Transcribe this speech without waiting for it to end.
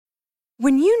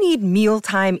When you need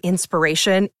mealtime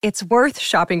inspiration, it's worth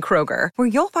shopping Kroger, where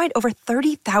you'll find over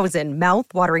 30,000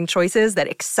 mouth-watering choices that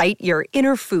excite your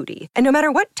inner foodie. And no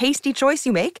matter what tasty choice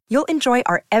you make, you'll enjoy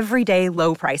our everyday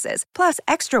low prices, plus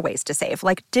extra ways to save,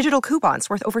 like digital coupons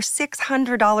worth over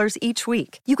 $600 each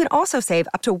week. You can also save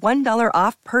up to $1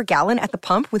 off per gallon at the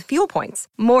pump with fuel points.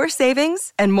 More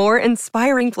savings and more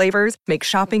inspiring flavors make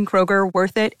shopping Kroger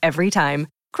worth it every time.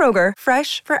 Kroger,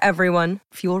 fresh for everyone.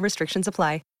 Fuel restrictions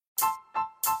apply.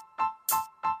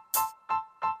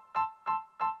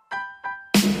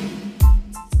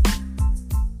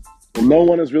 Well, no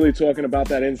one is really talking about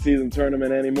that in-season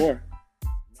tournament anymore.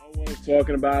 No one is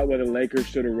talking about whether the Lakers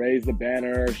should have raised the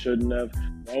banner or shouldn't have.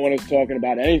 No one is talking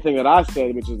about anything that I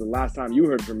said, which is the last time you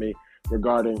heard from me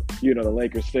regarding, the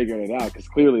Lakers figuring it out, because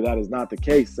clearly that is not the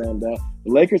case. And the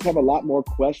Lakers have a lot more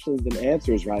questions than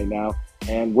answers right now,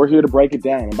 and we're here to break it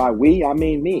down. And by we, I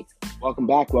mean me. Welcome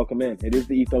back. Welcome in. It is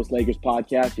the Ethos Lakers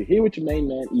podcast. You're here with your main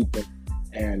man, Ethan.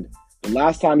 And the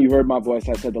last time you heard my voice,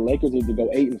 I said the Lakers need to go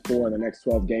 8-4 in the next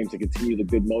 12 games to continue the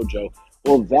good mojo.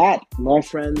 Well, that, my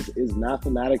friends, is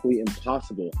mathematically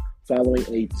impossible following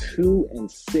a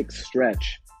 2-6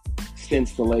 stretch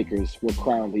since the Lakers were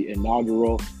crowned the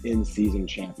inaugural in-season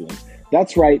champions.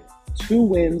 That's right, 2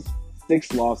 wins,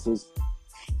 6 losses,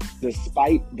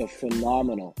 despite the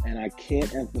phenomenal, and I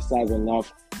can't emphasize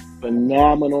enough,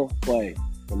 phenomenal play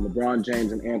from LeBron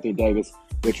James and Anthony Davis,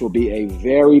 which will be a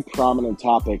very prominent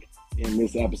topic in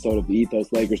this episode of the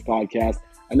Ethos Lakers podcast.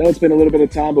 I know it's been a little bit of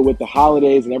time, but with the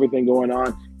holidays and everything going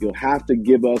on, you'll have to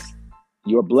give us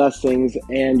your blessings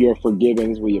and your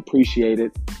forgivings. We appreciate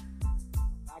it.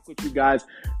 Back with you guys.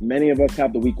 Many of us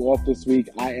have the week off this week.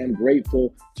 I am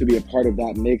grateful to be a part of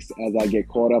that mix as I get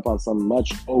caught up on some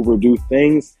much overdue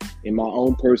things in my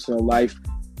own personal life,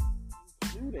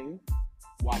 including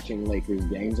watching Lakers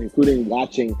games, including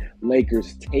watching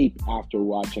Lakers tape after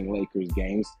watching Lakers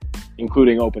games,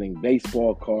 including opening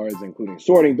baseball cards, including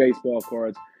sorting baseball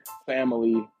cards,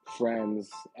 family, friends,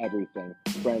 everything.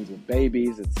 Friends with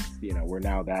babies. It's, we're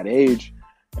now that age.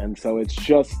 And so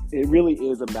it really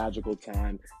is a magical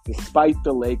time, despite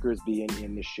the Lakers being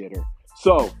in the shitter.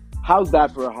 So how's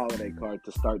that for a holiday card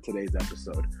to start today's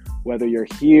episode? Whether you're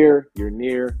here, you're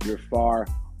near, you're far,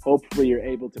 hopefully you're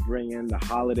able to bring in the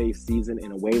holiday season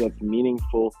in a way that's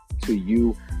meaningful to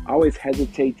you. I always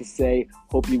hesitate to say,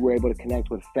 hope you were able to connect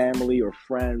with family or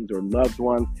friends or loved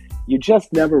ones. You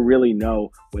just never really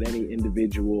know what any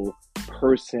individual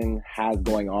person has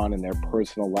going on in their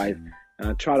personal life. And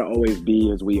I try to always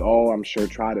be, as we all, I'm sure,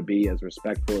 try to be as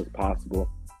respectful as possible.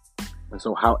 And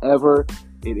so however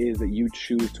it is that you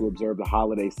choose to observe the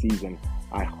holiday season,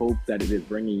 I hope that it is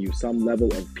bringing you some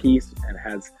level of peace and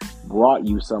has brought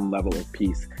you some level of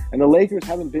peace. And the Lakers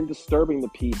haven't been disturbing the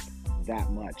peace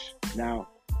that much. Now,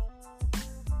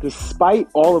 despite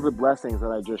all of the blessings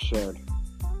that I just shared,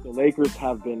 the Lakers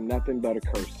have been nothing but a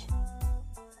curse.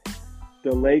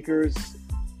 The Lakers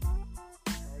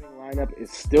starting lineup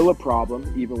is still a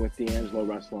problem, even with D'Angelo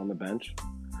Russell on the bench.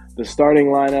 The starting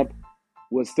lineup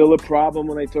was still a problem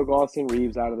when they took Austin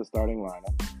Reeves out of the starting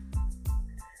lineup.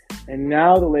 And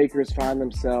now the Lakers find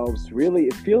themselves really,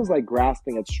 it feels like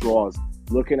grasping at straws,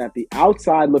 looking at the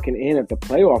outside, looking in at the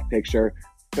playoff picture,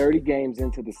 30 games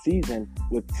into the season,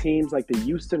 with teams like the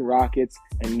Houston Rockets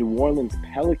and New Orleans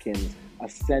Pelicans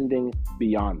ascending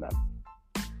beyond them.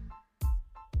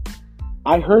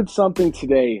 I heard something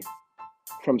today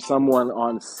from someone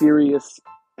on Sirius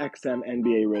XM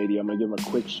NBA radio. I'm going to give him a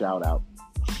quick shout out.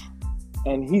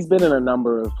 And he's been in a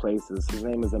number of places. His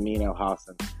name is Amin El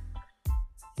Hassan.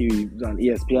 He was on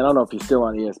ESPN. I don't know if he's still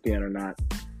on ESPN or not,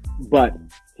 but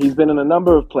he's been in a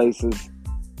number of places.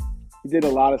 He did a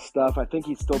lot of stuff. I think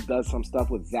he still does some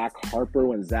stuff with Zach Harper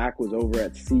when Zach was over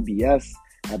at CBS.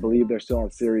 I believe they're still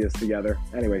on Sirius together.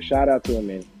 Anyway, shout out to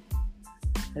Amin.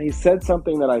 And he said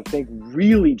something that I think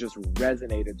really just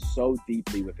resonated so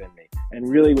deeply within me, and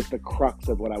really with the crux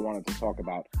of what I wanted to talk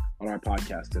about on our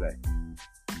podcast today.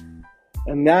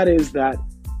 And that is that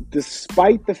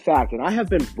despite the fact, and I have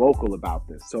been vocal about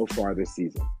this so far this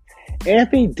season,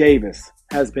 Anthony Davis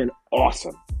has been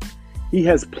awesome. He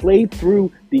has played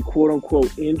through the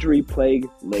quote-unquote injury plague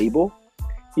label.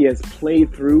 He has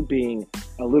played through being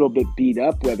a little bit beat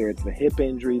up, whether it's the hip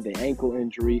injury, the ankle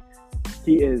injury.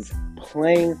 He is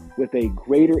playing with a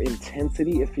greater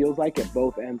intensity, it feels like, at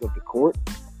both ends of the court.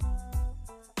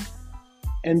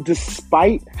 And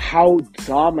despite how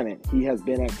dominant he has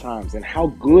been at times and how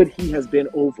good he has been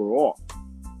overall,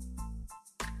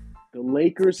 the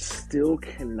Lakers still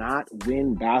cannot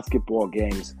win basketball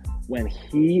games when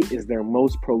he is their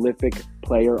most prolific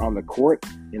player on the court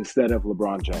instead of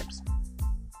LeBron James.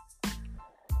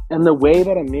 And the way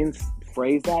that Amin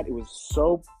phrase that, it was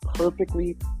so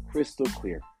perfectly crystal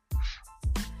clear.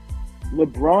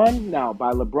 LeBron, now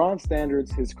by LeBron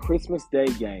standards, his Christmas Day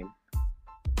game,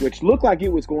 which looked like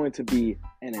it was going to be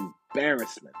an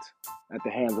embarrassment at the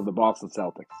hands of the Boston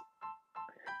Celtics,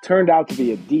 turned out to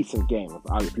be a decent game,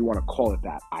 if you want to call it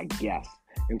that, I guess,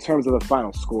 in terms of the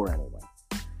final score anyway.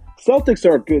 Celtics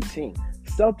are a good team.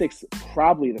 Celtics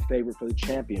probably the favorite for the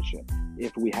championship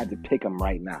if we had to pick them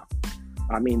right now.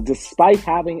 I mean, despite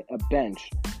having a bench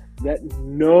that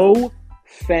no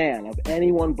fan of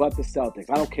anyone but the Celtics,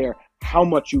 I don't care how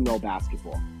much you know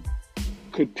basketball,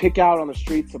 could pick out on the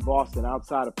streets of Boston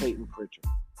outside of Peyton Pritchard.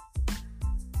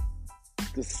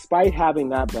 Despite having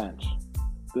that bench,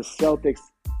 the Celtics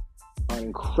are an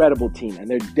incredible team, and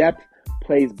their depth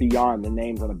plays beyond the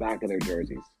names on the back of their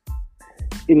jerseys.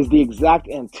 It is the exact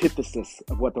antithesis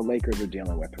of what the Lakers are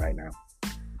dealing with right now.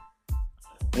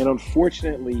 And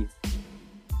unfortunately,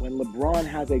 when LeBron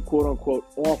has a quote-unquote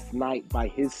off night by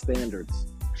his standards,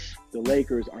 the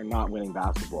Lakers are not winning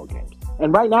basketball games.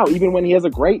 And right now, even when he has a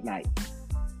great night,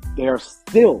 they are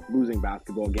still losing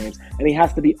basketball games, and he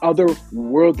has to be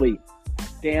otherworldly,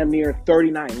 damn near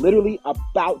 39, literally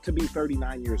about to be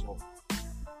 39 years old.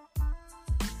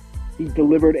 He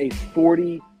delivered a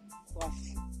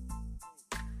 40-plus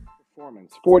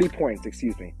performance, 40 points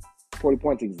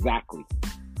exactly,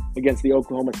 against the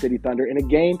Oklahoma City Thunder in a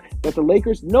game that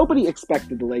nobody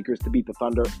expected the Lakers to beat the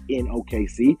Thunder in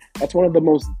OKC. That's one of the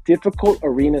most difficult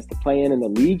arenas to play in the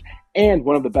league, and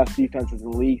one of the best defenses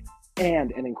in the league,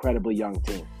 and an incredibly young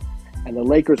team. And the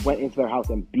Lakers went into their house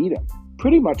and beat them,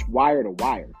 pretty much wire to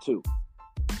wire, too.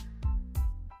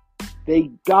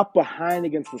 They got behind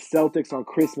against the Celtics on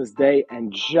Christmas Day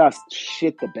and just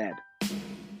shit the bed.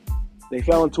 They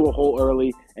fell into a hole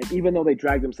early, and even though they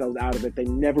dragged themselves out of it, they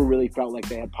never really felt like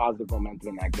they had positive momentum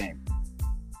in that game.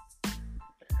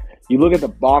 You look at the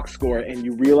box score and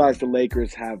you realize the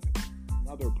Lakers have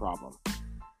another problem.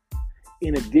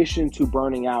 In addition to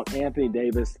burning out Anthony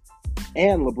Davis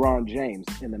and LeBron James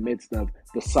in the midst of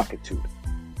the suckitude.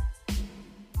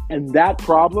 And that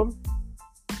problem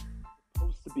is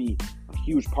supposed to be a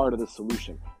huge part of the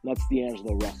solution. And that's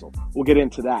D'Angelo Russell. We'll get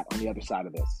into that on the other side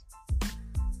of this.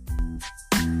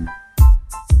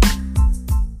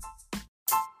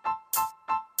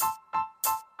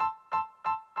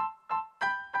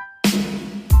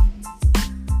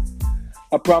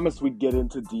 I promised we'd get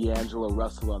into D'Angelo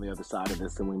Russell on the other side of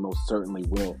this, and we most certainly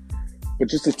will. But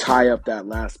just to tie up that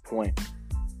last point,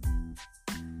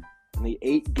 in the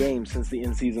 8 games since the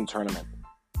in-season tournament,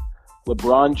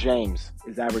 LeBron James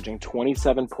is averaging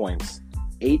 27 points,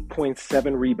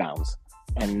 8.7 rebounds,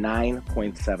 and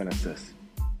 9.7 assists.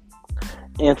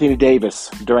 Anthony Davis,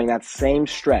 during that same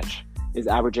stretch, is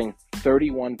averaging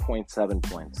 31.7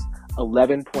 points,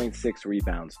 11.6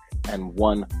 rebounds, and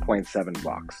 1.7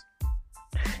 blocks.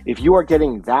 If you are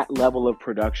getting that level of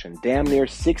production, damn near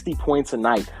 60 points a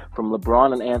night from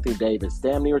LeBron and Anthony Davis,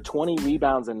 damn near 20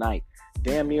 rebounds a night,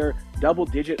 damn near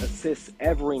double-digit assists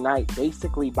every night,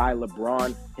 basically by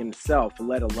LeBron himself,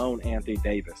 let alone Anthony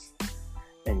Davis,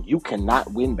 and you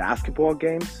cannot win basketball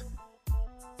games,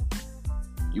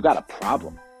 you got a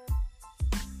problem.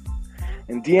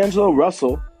 And D'Angelo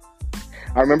Russell,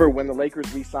 I remember when the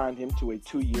Lakers re-signed him to a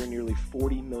 2-year, nearly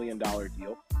 $40 million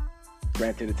deal.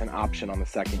 Granted, it's an option on the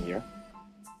second year.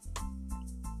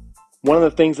 One of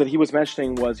the things that he was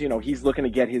mentioning was, he's looking to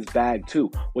get his bag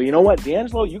too. Well, you know what,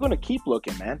 D'Angelo, you're going to keep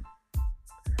looking, man.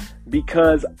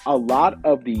 Because a lot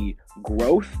of the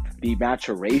growth, the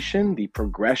maturation, the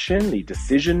progression, the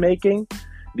decision-making,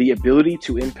 the ability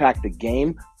to impact the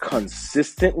game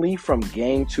consistently from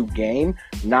game to game,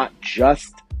 not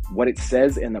just what it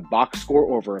says in the box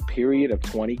score over a period of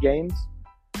 20 games.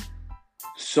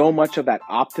 So much of that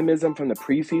optimism from the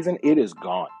preseason, it is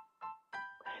gone.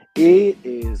 It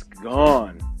is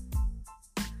gone.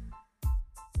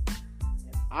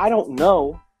 And I don't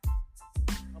know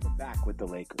coming back with the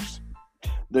Lakers.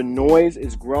 The noise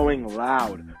is growing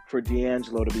loud for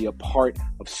D'Angelo to be a part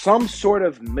of some sort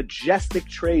of majestic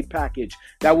trade package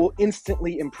that will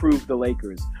instantly improve the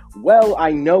Lakers. Well,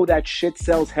 I know that shit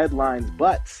sells headlines,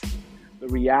 but the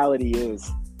reality is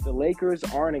the Lakers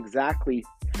aren't exactly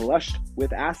flushed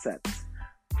with assets.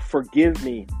 Forgive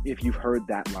me if you've heard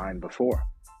that line before,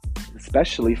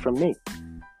 especially from me.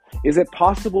 Is it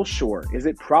possible? Sure. Is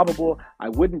it probable? I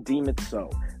wouldn't deem it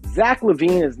so. Zach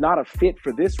LaVine is not a fit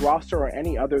for this roster or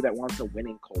any other that wants a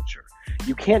winning culture.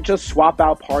 You can't just swap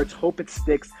out parts, hope it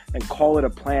sticks, and call it a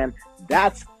plan.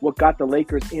 That's what got the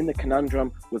Lakers in the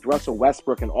conundrum with Russell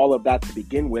Westbrook and all of that to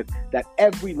begin with, that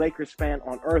every Lakers fan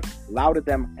on earth lauded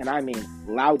them, and I mean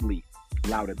loudly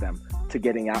lauded them, for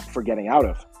getting out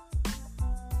of.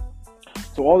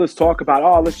 So all this talk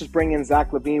about, let's just bring in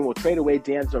Zach LaVine, we'll trade away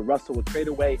D'Angelo Russell, we'll trade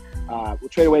away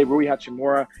Rui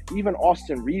Hachimura. Even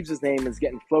Austin Reeves' name is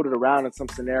getting floated around in some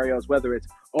scenarios, whether it's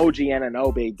OG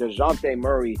Anunoby, DeJounte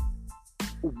Murray.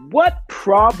 What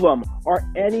problem are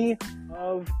any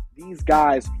of these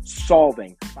guys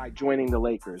solving by joining the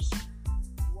Lakers?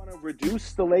 You want to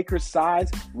reduce the Lakers'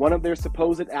 size, one of their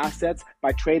supposed assets,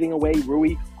 by trading away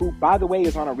Rui, who, by the way,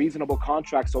 is on a reasonable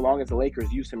contract so long as the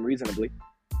Lakers use him reasonably.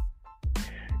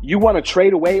 You want to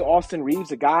trade away Austin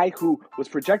Reeves, a guy who was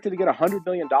projected to get $100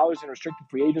 million in restricted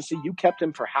free agency. You kept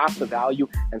him for half the value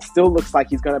and still looks like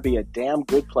he's going to be a damn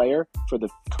good player for the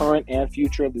current and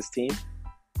future of this team.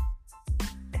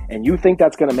 And you think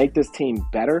that's going to make this team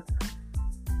better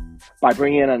by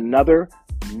bringing in another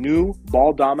new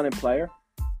ball-dominant player?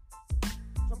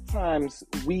 Sometimes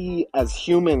we as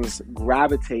humans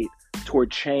gravitate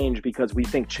toward change because we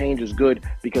think change is good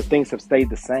because things have stayed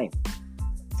the same.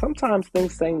 Sometimes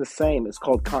things staying the same is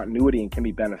called continuity and can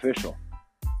be beneficial.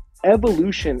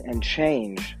 Evolution and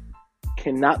change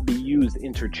cannot be used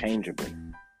interchangeably.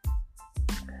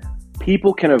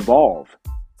 People can evolve.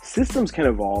 Systems can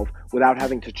evolve without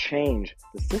having to change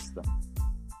the system.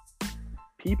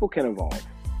 People can evolve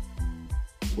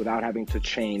without having to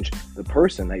change the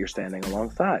person that you're standing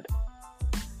alongside.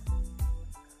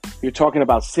 You're talking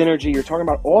about synergy. You're talking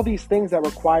about all these things that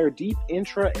require deep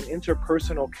intra and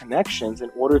interpersonal connections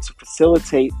in order to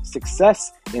facilitate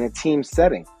success in a team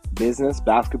setting, business,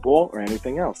 basketball, or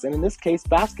anything else. And in this case,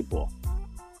 basketball.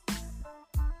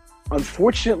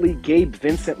 Unfortunately, Gabe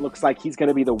Vincent looks like he's going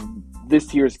to be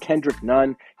this year's Kendrick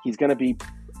Nunn. He's going to be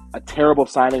a terrible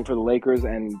signing for the Lakers,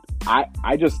 and I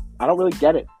don't really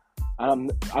get it. I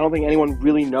don't think anyone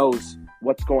really knows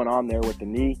what's going on there with the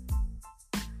knee.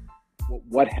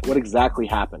 What exactly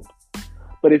happened?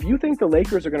 But if you think the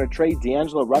Lakers are going to trade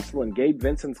D'Angelo Russell and Gabe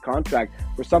Vincent's contract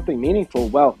for something meaningful,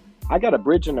 well, I got a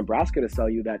bridge in Nebraska to sell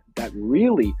you that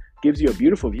really gives you a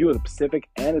beautiful view of the Pacific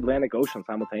and Atlantic Ocean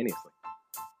simultaneously.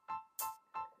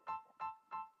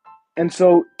 And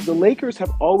so the Lakers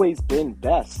have always been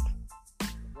best in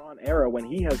the LeBron era when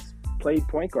he has played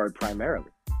point guard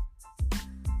primarily.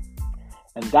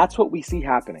 And that's what we see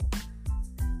happening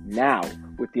now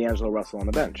with D'Angelo Russell on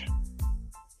the bench.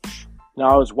 Now,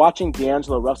 I was watching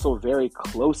D'Angelo Russell very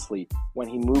closely when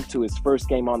he moved to his first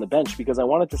game on the bench because I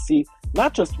wanted to see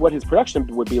not just what his production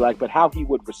would be like, but how he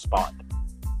would respond,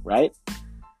 right?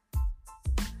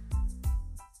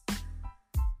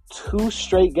 2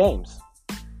 straight games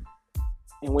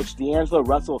in which D'Angelo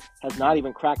Russell has not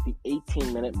even cracked the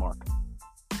 18-minute mark.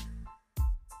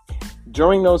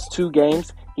 During those 2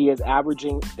 games, he is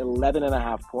averaging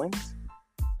 11.5 points,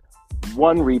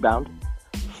 1 rebound,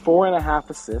 4.5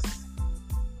 assists,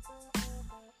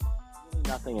 really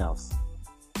nothing else.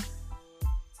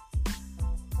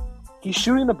 He's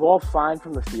shooting the ball fine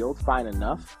from the field, fine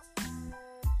enough.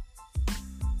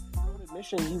 On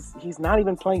admission, he's not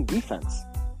even playing defense.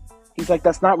 He's like,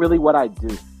 that's not really what I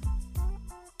do.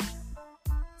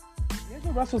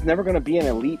 Russell's never going to be an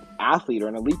elite athlete or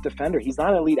an elite defender. He's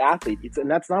not an elite athlete.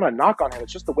 And that's not a knock on him.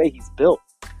 It's just the way he's built.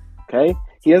 Okay?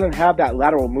 He doesn't have that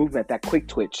lateral movement, that quick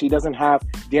twitch. He doesn't have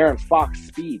De'Aaron Fox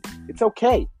speed. It's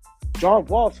okay. John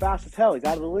Wall is fast as hell. He's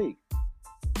out of the league.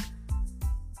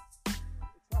 It's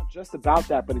not just about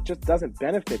that, but it just doesn't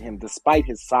benefit him despite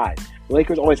his size. The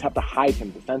Lakers always have to hide him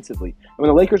defensively. And when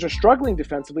the Lakers are struggling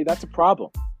defensively, that's a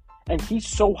problem. And he's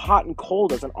so hot and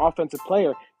cold as an offensive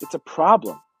player, it's a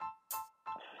problem.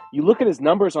 You look at his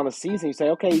numbers on the season, you say,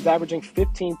 okay, he's averaging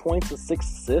 15 points and 6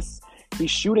 assists. He's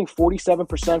shooting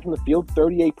 47% from the field,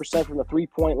 38% from the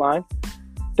three-point line.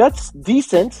 That's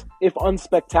decent, if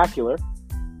unspectacular.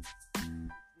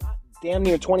 Not damn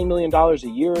near $20 million a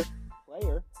year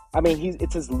player. I mean,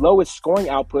 it's his lowest scoring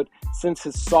output since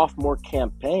his sophomore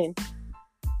campaign.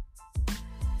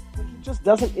 But he just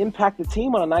doesn't impact the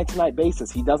team on a night-to-night basis.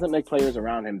 He doesn't make players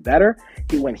around him better.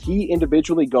 When he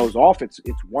individually goes off, it's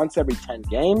once every 10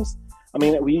 games. I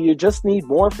mean, you just need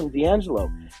more from D'Angelo.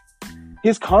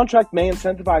 His contract may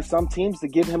incentivize some teams to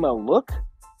give him a look.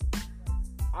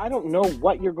 I don't know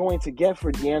what you're going to get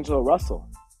for D'Angelo Russell.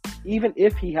 Even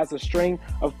if he has a string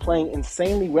of playing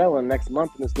insanely well in the next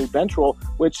month in this new bench role,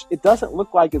 which it doesn't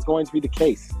look like is going to be the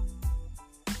case.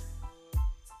 As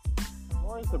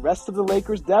far as the rest of the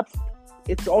Lakers' depth,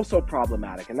 it's also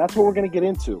problematic, and that's what we're going to get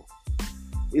into.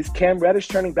 Is Cam Reddish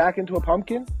turning back into a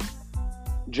pumpkin?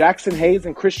 Jackson Hayes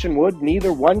and Christian Wood,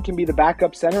 neither one can be the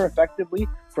backup center effectively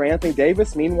for Anthony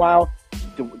Davis. Meanwhile,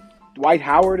 Dwight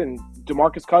Howard and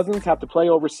DeMarcus Cousins have to play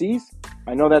overseas.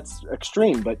 I know that's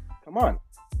extreme, but come on.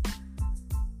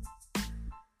 On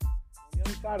the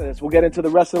other side of this, we'll get into the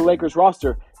rest of the Lakers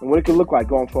roster and what it could look like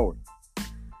going forward.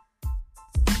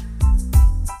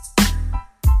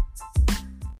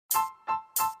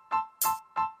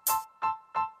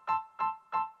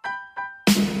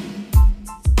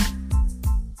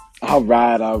 All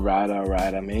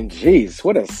right. I mean, geez,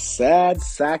 what a sad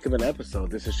sack of an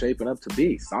episode this is shaping up to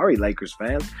be. Sorry, Lakers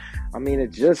fans. I mean,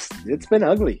 it's been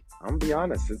ugly. I'm going to be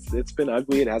honest. It's been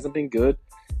ugly. It hasn't been good.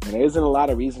 And there isn't a lot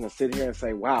of reason to sit here and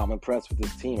say, wow, I'm impressed with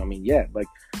this team. I mean, yeah, like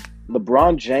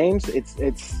LeBron James,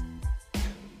 it's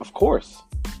of course.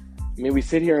 I mean, we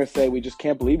sit here and say we just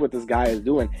can't believe what this guy is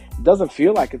doing. It doesn't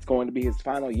feel like it's going to be his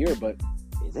final year, but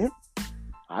is it?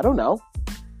 I don't know.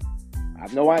 I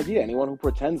have no idea. Anyone who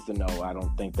pretends to know, I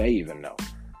don't think they even know,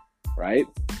 right?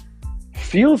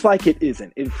 Feels like it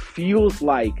isn't. It feels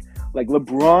like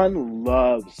LeBron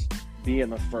loves being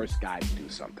the first guy to do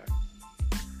something.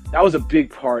 That was a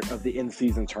big part of the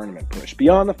in-season tournament push.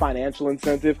 Beyond the financial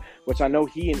incentive, which I know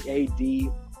he and AD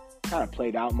kind of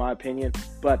played out in my opinion,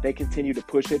 but they continue to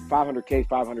push it.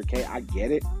 500K, I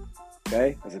get it.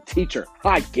 Okay? As a teacher,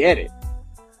 I get it.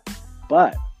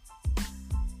 But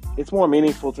it's more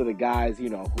meaningful to the guys, you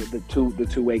know, the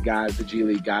two-way guys, the G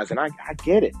League guys, and I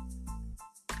get it.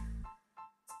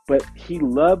 But he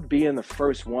loved being the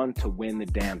first one to win the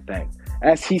damn thing.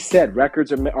 As he said,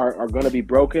 records are going to be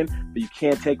broken, but you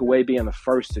can't take away being the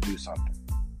first to do something.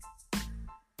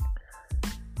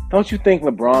 Don't you think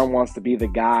LeBron wants to be the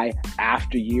guy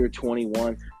after year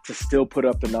 21 to still put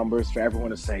up the numbers for everyone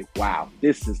to say, wow,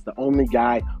 this is the only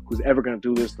guy who's ever going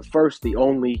to do this, the first, the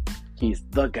only, he's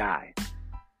the guy.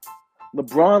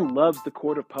 LeBron loves the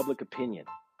court of public opinion.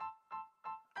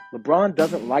 LeBron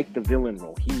doesn't like the villain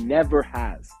role. He never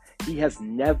has. He has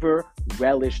never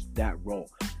relished that role.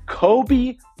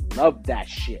 Kobe loved that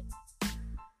shit.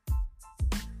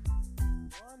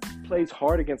 LeBron plays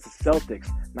hard against the Celtics,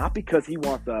 not because he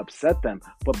wants to upset them,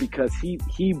 but because he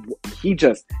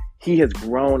has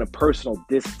grown a personal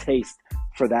distaste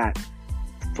for that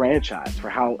franchise, for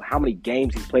how many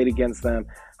games he's played against them,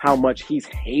 how much he's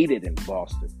hated in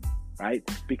Boston. Right?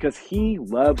 Because he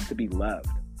loves to be loved.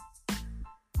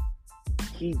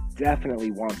 He definitely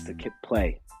wants to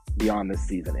play beyond this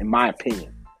season, in my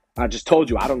opinion. I just told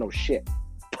you I don't know shit.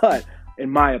 But in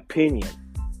my opinion,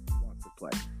 he wants to play.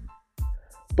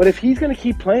 But if he's going to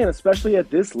keep playing, especially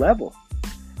at this level,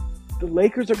 the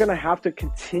Lakers are going to have to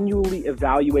continually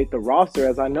evaluate the roster,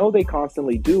 as I know they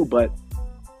constantly do. But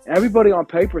everybody on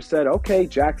paper said, okay,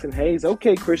 Jackson Hayes,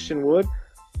 okay, Christian Wood.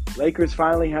 Lakers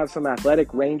finally have some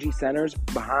athletic, rangy centers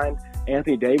behind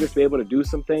Anthony Davis, be able to do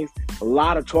some things. A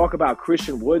lot of talk about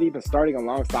Christian Wood even starting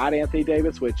alongside Anthony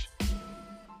Davis, which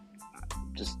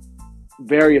just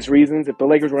various reasons. If the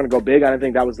Lakers were going to go big, I didn't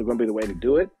think that was going to be the way to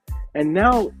do it. And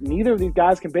now neither of these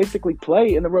guys can basically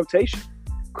play in the rotation.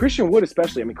 Christian Wood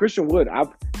especially. I mean, Christian Wood,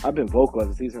 I've been vocal as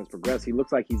the season has progressed. He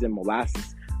looks like he's in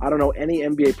molasses. I don't know any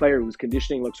NBA player whose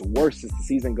conditioning looks worse as the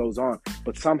season goes on,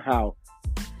 but somehow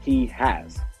he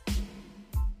has.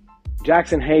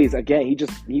 Jackson Hayes, again,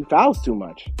 he fouls too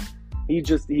much. He's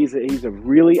a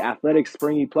really athletic,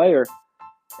 springy player,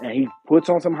 and he puts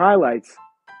on some highlights.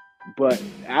 But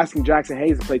asking Jackson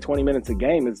Hayes to play 20 minutes a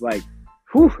game is like,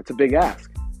 whew, it's a big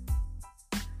ask.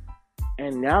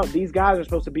 And now these guys are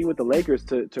supposed to be with the Lakers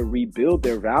to rebuild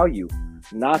their value,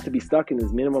 not to be stuck in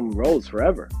these minimum roles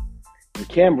forever. And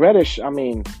Cam Reddish, I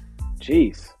mean,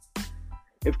 geez.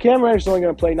 If Cam Reddish is only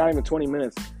going to play not even 20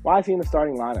 minutes, why is he in the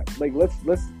starting lineup? Like,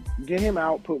 let's get him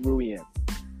out, put Rui in.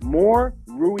 More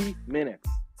Rui minutes.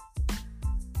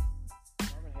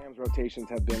 Birmingham's rotations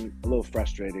have been a little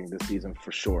frustrating this season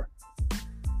for sure.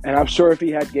 And I'm sure if he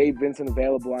had Gabe Vincent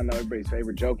available, I know everybody's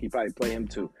favorite joke, he'd probably play him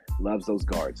too. Loves those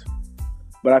guards.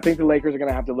 But I think the Lakers are going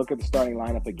to have to look at the starting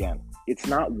lineup again. It's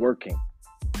not working.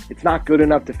 It's not good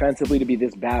enough defensively to be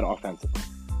this bad offensively.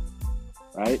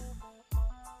 Right?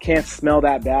 Can't smell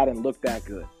that bad and look that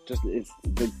good. Just it's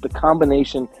the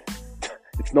combination.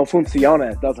 It's no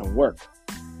funciona. It doesn't work.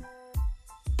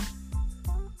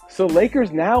 So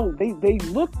Lakers now, they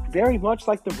look very much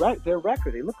like their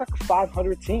record. They look like a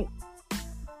 500 team.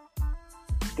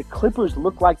 The Clippers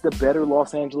look like the better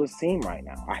Los Angeles team right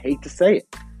now. I hate to say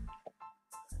it.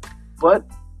 But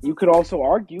you could also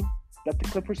argue that the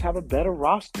Clippers have a better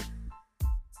roster.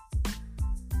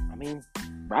 I mean,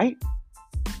 right?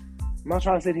 I'm not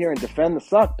trying to sit here and defend the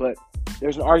suck, but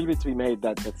there's an argument to be made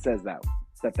that says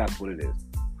that's what it is.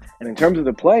 And in terms of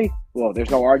the play, well, there's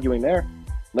no arguing there.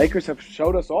 Lakers have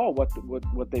showed us all what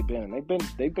they've been, and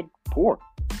they've been poor,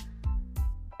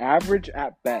 average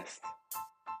at best.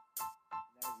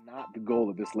 That is not the goal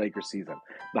of this Lakers season.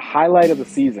 The highlight of the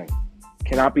season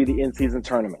cannot be the in-season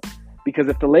tournament, because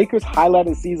if the Lakers' highlight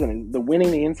of the season is the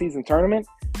winning the in-season tournament,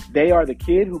 they are the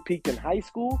kid who peaked in high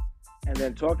school and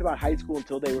then talked about high school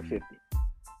until they were 50.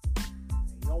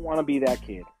 You don't want to be that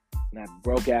kid, that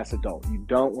broke-ass adult. You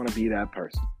don't want to be that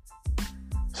person.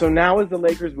 So now as the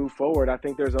Lakers move forward, I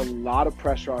think there's a lot of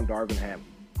pressure on Darvin Ham.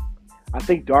 I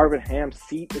think Darvin Ham's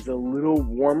seat is a little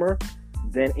warmer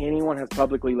than anyone has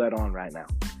publicly let on right now.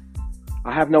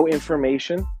 I have no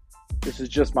information. This is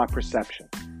just my perception.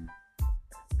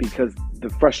 Because the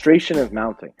frustration is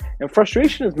mounting. And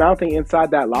frustration is mounting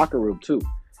inside that locker room too.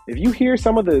 If you hear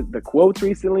some of the quotes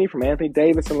recently from Anthony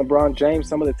Davis and LeBron James,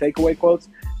 some of the takeaway quotes,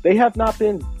 they have not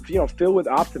been, filled with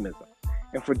optimism.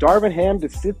 And for Darvin Ham to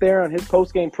sit there on his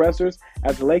post-game pressers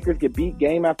as the Lakers get beat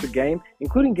game after game,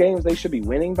 including games they should be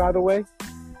winning, by the way,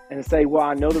 and to say, well,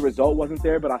 I know the result wasn't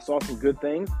there, but I saw some good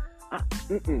things.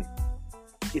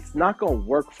 It's not going to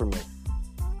work for me.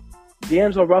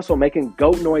 D'Angelo Russell making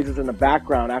goat noises in the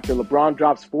background after LeBron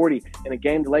drops 40 in a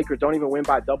game the Lakers don't even win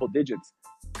by double digits.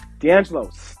 D'Angelo,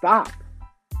 stop.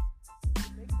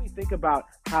 It makes me think about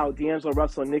how D'Angelo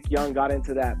Russell and Nick Young got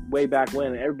into that way back when,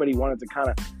 and everybody wanted to kind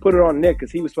of put it on Nick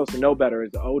because he was supposed to know better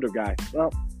as the older guy.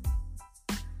 Well,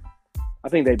 I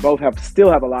think they both still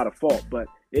have a lot of fault, but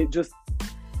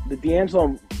the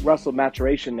D'Angelo Russell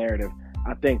maturation narrative,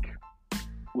 I think,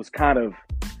 was kind of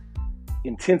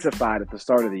intensified at the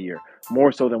start of the year,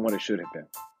 more so than what it should have been.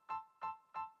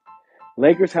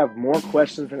 Lakers have more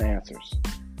questions than answers.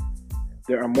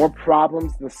 There are more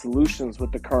problems than solutions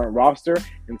with the current roster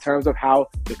in terms of how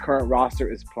the current roster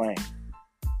is playing.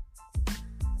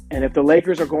 And if the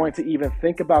Lakers are going to even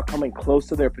think about coming close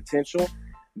to their potential,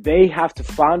 they have to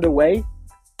find a way.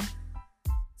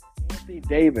 Anthony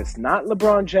Davis, not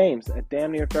LeBron James at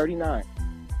damn near 39,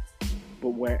 but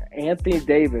where Anthony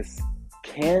Davis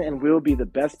can and will be the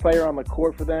best player on the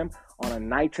court for them on a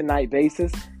night-to-night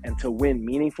basis and to win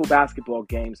meaningful basketball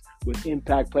games with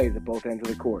impact plays at both ends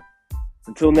of the court.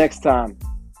 Until next time,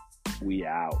 we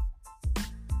out.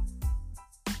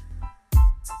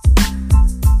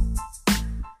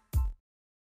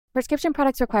 Prescription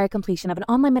products require completion of an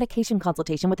online medication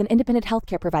consultation with an independent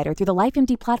healthcare provider through the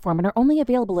LifeMD platform and are only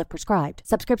available if prescribed.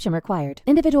 Subscription required.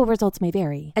 Individual results may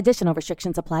vary. Additional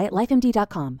restrictions apply at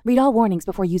lifemd.com. Read all warnings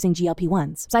before using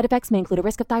GLP-1s. Side effects may include a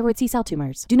risk of thyroid C-cell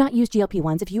tumors. Do not use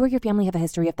GLP-1s if you or your family have a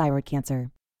history of thyroid cancer.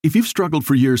 If you've struggled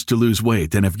for years to lose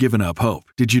weight and have given up hope,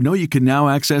 did you know you can now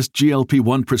access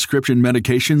GLP-1 prescription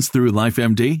medications through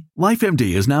LifeMD?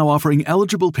 LifeMD is now offering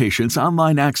eligible patients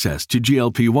online access to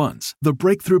GLP-1s, the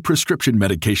breakthrough prescription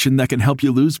medication that can help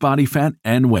you lose body fat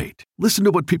and weight. Listen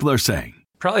to what people are saying.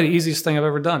 Probably the easiest thing I've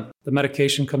ever done. The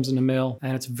medication comes in the mail,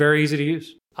 and it's very easy to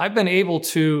use. I've been able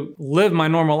to live my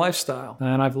normal lifestyle,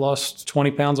 and I've lost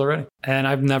 20 pounds already, and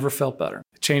I've never felt better.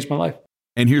 It changed my life.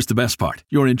 And here's the best part.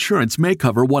 Your insurance may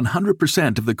cover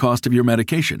 100% of the cost of your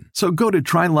medication. So go to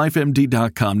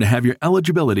trylifemd.com to have your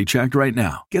eligibility checked right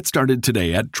now. Get started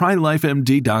today at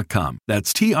trylifemd.com.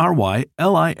 That's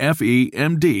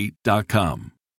TRYLIFEMD.com.